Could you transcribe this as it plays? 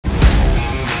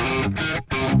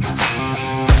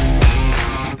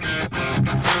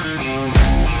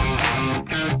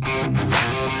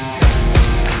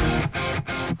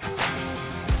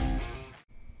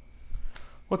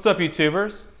What's up,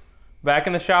 YouTubers? Back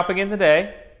in the shop again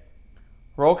today.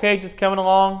 Roll cage is coming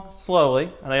along slowly.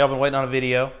 I know y'all been waiting on a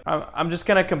video. I'm just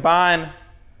gonna combine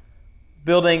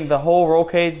building the whole roll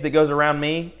cage that goes around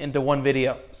me into one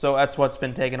video. So that's what's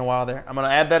been taking a while there. I'm gonna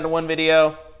add that into one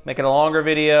video, make it a longer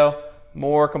video,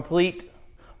 more complete.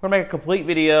 We're gonna make a complete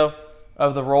video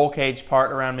of the roll cage part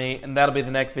around me, and that'll be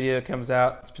the next video that comes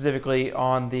out specifically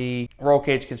on the roll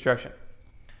cage construction.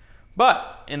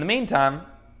 But in the meantime,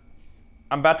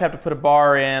 I'm about to have to put a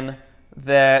bar in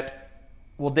that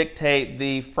will dictate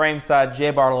the frame side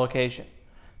J-bar location.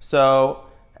 So,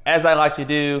 as I like to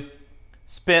do,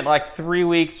 spent like 3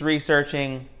 weeks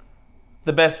researching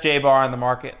the best J-bar on the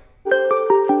market.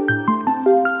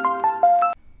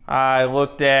 I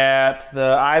looked at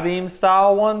the I-beam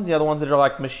style ones, the ones that are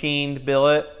like machined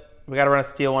billet. We gotta run a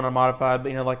steel one unmodified,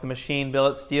 but like the machined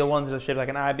billet steel ones that are shaped like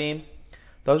an I-beam.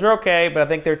 Those are okay, but I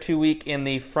think they're too weak in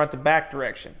the front to back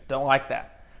direction. Don't like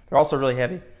that. They're also really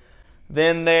heavy.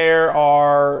 Then there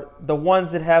are the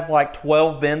ones that have like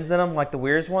 12 bends in them, like the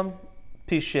Weir's one.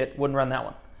 Piece of shit, wouldn't run that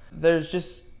one. There's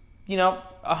just,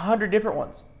 100 different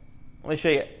ones. Let me show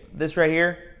you. This right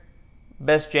here,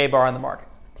 best J-bar on the market.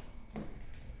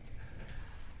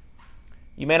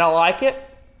 You may not like it,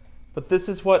 but this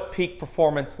is what peak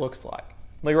performance looks like.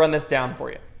 Let me run this down for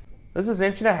you. This is 1.5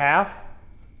 inch,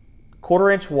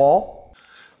 1/4 inch wall.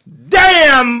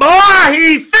 Damn, boy,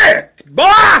 he's thick,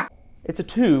 boy! It's a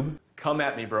tube. Come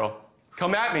at me, bro.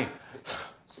 Come at me.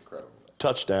 It's incredible.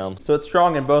 Touchdown. So it's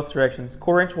strong in both directions.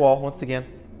 1/4 inch wall, once again.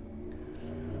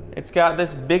 It's got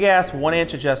this big ass 1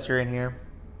 inch adjuster in here.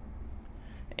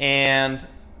 And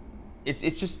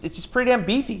it's just pretty damn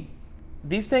beefy.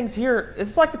 These things here,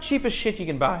 it's like the cheapest shit you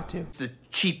can buy too. It's the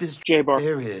cheapest J-bar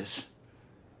there is.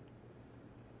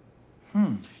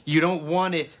 You don't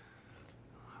want it.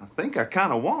 I think I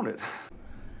kind of want it.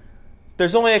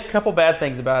 There's only a couple bad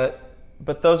things about it,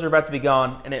 but those are about to be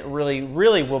gone, and it really,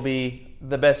 really will be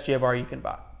the best J-bar you can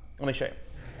buy. Let me show you.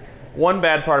 One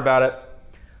bad part about it,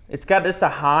 it's got just a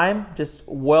Heim just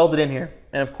welded in here,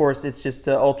 and of course it's just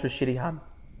an ultra shitty Heim.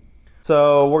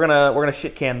 So we're gonna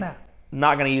shit can that.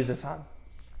 Not gonna use this Heim.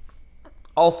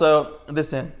 Also,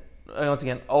 this end, once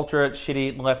again, ultra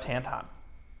shitty left-hand Heim.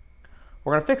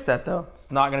 We're gonna fix that though. It's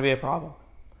not gonna be a problem.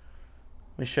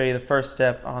 Let me show you the first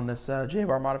step on this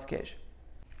J-bar modification.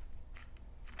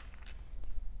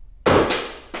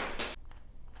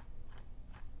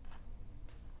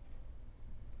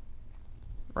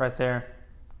 Right there.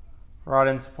 Rod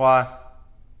end supply.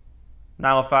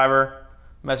 Nylafiber,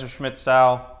 Messerschmitt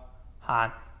style,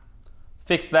 Heim.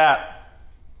 Fix that.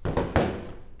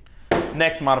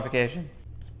 Next modification.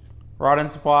 Rod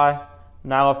end supply,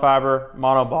 Nylafiber,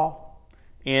 monoball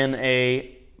in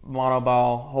a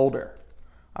monoball holder.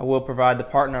 I will provide the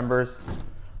part numbers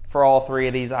for all 3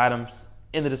 of these items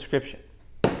in the description.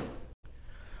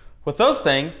 With those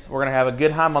things, we're gonna have a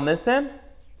good Heim on this end,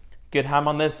 good Heim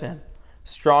on this end.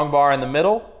 Strong bar in the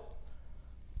middle.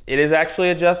 It is actually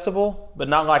adjustable, but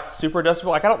not like super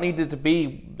adjustable. Like I don't need it to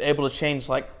be able to change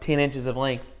like 10 inches of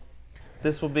length.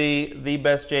 This will be the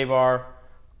best J-bar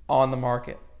on the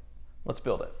market. Let's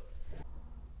build it.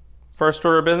 First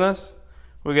order of business,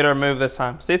 we gotta remove this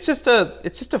Heim. See, it's just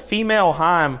a female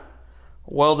Heim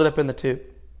welded up in the tube.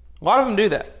 A lot of them do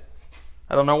that.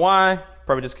 I don't know why,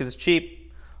 probably just because it's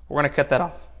cheap. We're gonna cut that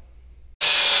off.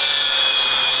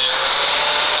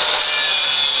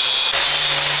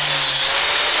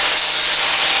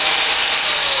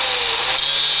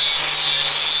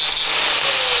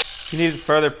 If you need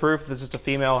further proof there's just a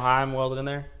female Heim welded in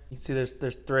there, you can see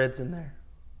there's threads in there.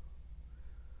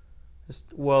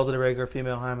 Just welded a regular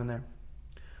female Heim in there.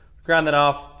 Grind that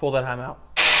off, pull that Heim out.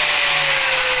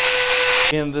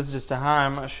 Again, this is just a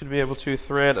Heim. I should be able to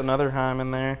thread another Heim in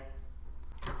there.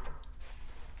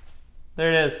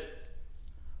 There it is.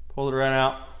 Pulled it right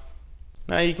out.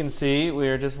 Now you can see we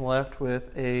are just left with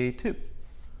a tube.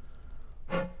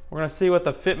 We're gonna see what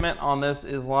the fitment on this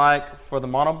is like for the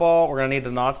monoball. We're gonna need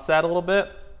to notch that a little bit.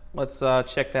 Let's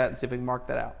check that and see if we can mark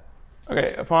that out.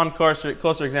 Okay, upon closer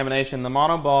examination, the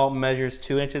monoball measures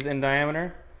 2 inches in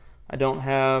diameter. I don't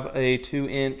have a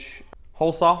 2-inch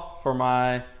hole saw for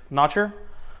my notcher,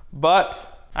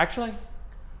 but actually,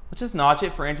 let's just notch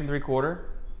it for 1 3/4 inches,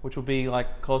 which will be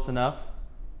like close enough,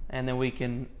 and then we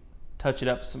can touch it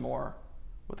up some more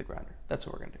with the grinder. That's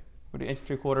what we're gonna do. We'll do 1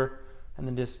 3/4 inches, and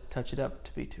then just touch it up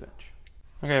to be 2 inch.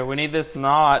 Okay, we need this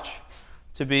notch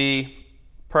to be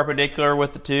perpendicular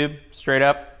with the tube, straight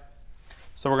up.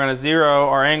 So we're gonna zero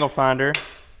our angle finder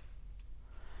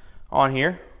on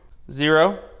here.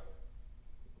 Zeroed.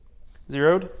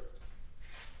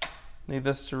 Need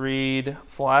this to read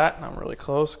flat, and I'm really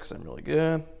close because I'm really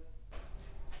good.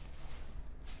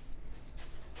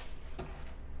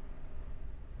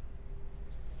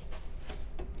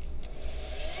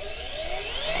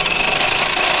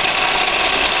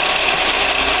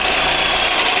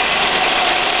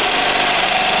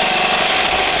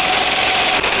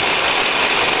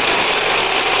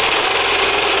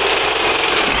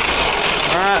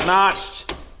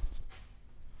 notched.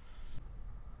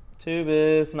 Tube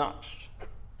is notched.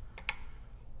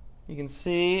 You can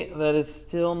see that it's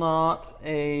still not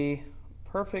a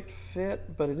perfect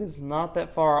fit, but it is not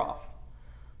that far off.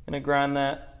 I'm gonna grind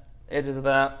that, edges of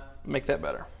that, make that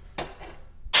better.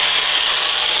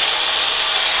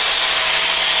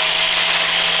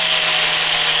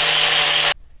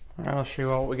 All right, I'll show you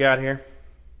what we got here.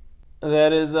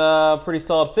 That is a pretty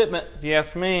solid fitment, if you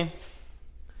ask me.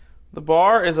 The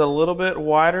bar is a little bit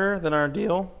wider than our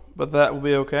deal, but that will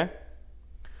be okay. I'm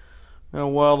gonna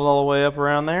weld it all the way up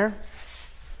around there.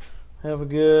 Have a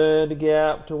good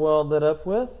gap to weld that up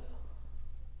with.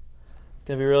 It's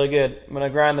gonna be really good. I'm gonna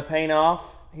grind the paint off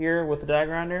here with the die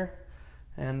grinder,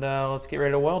 and let's get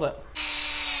ready to weld it.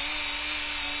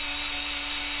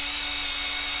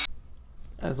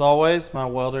 As always, my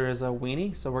welder is a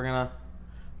weenie, so we're gonna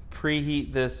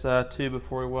preheat this tube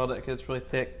before we weld it because it's really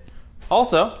thick.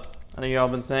 Also, I know y'all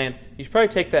been saying, you should probably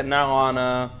take that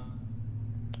nylon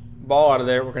ball out of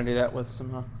there. We're gonna do that with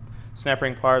some snap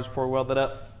ring pliers before we weld it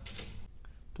up.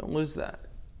 Don't lose that.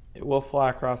 It will fly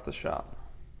across the shop.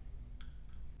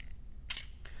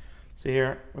 See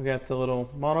here, we got the little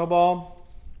mono ball,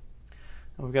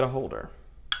 and we've got a holder.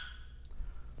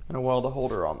 I'm gonna weld the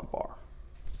holder on the bar.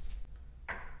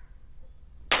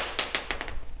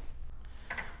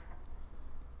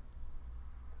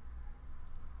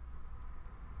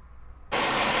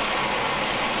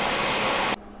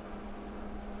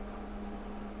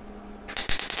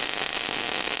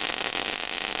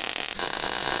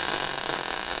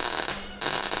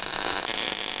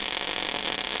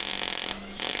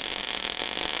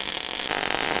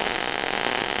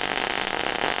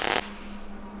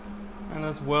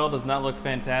 This weld does not look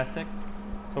fantastic,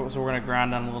 so we're going to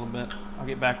grind down a little bit. I'll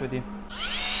get back with you.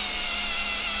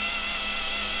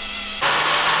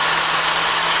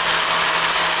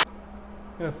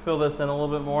 I'm going to fill this in a little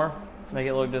bit more, make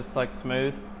it look just like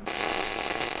smooth.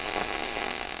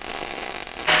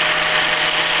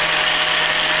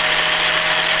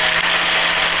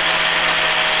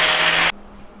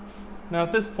 Now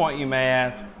at this point you may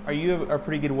ask, are you a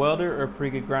pretty good welder or a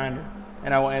pretty good grinder?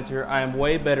 And I will answer, I am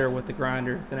way better with the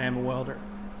grinder than I am a welder.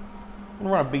 I'm gonna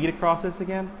run a bead across this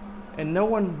again, and no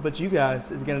one but you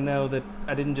guys is gonna know that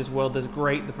I didn't just weld this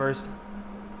great the first time.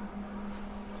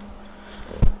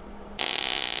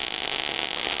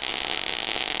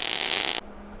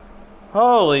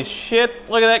 Holy shit,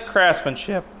 look at that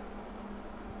craftsmanship.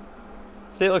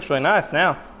 See, it looks really nice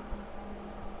now.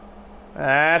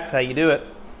 That's how you do it.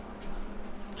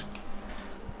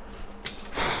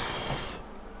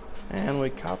 And we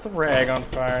caught the rag on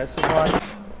fire. This is why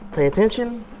pay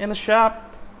attention in the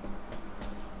shop.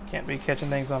 Can't be catching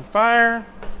things on fire.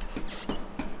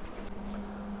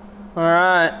 All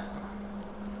right,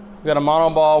 we got a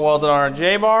mono ball welded on our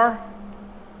J-bar,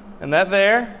 and that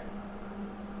there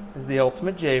is the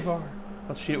ultimate J-bar.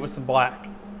 Let's shoot it with some black.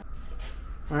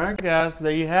 All right, guys,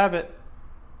 there you have it.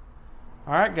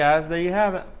 All right, guys, there you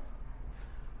have it.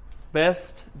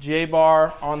 Best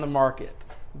J-bar on the market,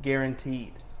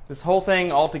 guaranteed. This whole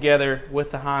thing all together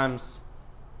with the Heims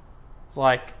is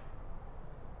like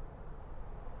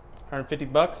 150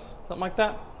 bucks, something like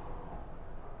that.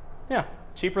 Yeah,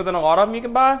 cheaper than a lot of them you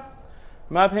can buy. In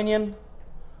my opinion,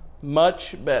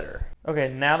 much better. Okay,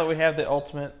 now that we have the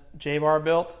ultimate J-bar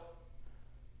built,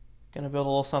 gonna build a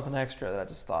little something extra that I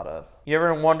just thought of. You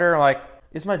ever wonder, like,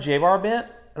 is my J-bar bent?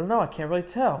 I don't know, I can't really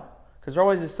tell. Because there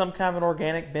always is some kind of an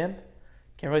organic bend.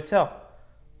 Can't really tell.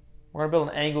 We're gonna build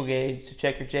an angle gauge to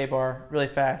check your J-bar really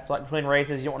fast. So like between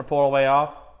races, you don't wanna pull it all the way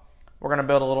off. We're gonna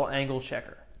build a little angle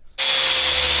checker.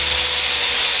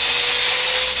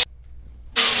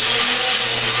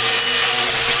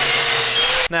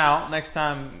 Now, next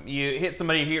time you hit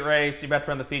somebody heat race, you're about to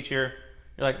run the feature,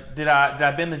 you're like, did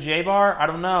I bend the J-bar? I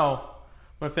don't know.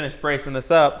 I'm gonna finish bracing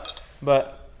this up,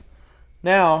 but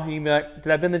now you can be like,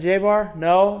 did I bend the J-bar?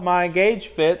 No, my gauge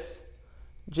fits.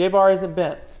 J-bar isn't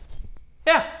bent.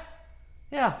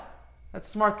 Yeah, that's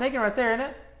smart thinking right there, isn't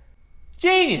it?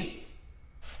 Genius.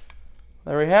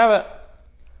 There we have it.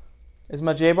 Is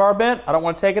my J-bar bent? I don't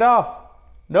want to take it off.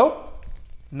 Nope,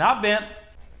 not bent.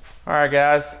 All right,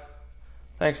 guys.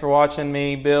 Thanks for watching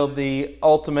me build the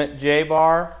ultimate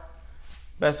J-bar.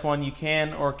 Best one you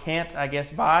can or can't, I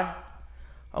guess, buy.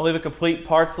 I'll leave a complete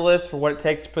parts list for what it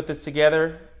takes to put this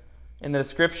together in the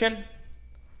description.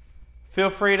 Feel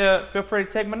free to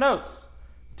take my notes.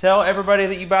 Tell everybody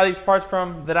that you buy these parts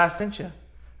from that I sent you,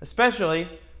 especially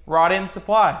Rod End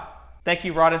Supply. Thank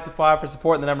you, Rod End Supply, for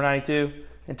supporting the number 92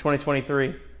 in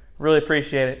 2023. Really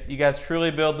appreciate it. You guys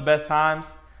truly build the best Heims,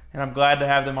 and I'm glad to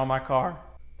have them on my car.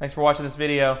 Thanks for watching this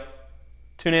video.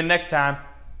 Tune in next time.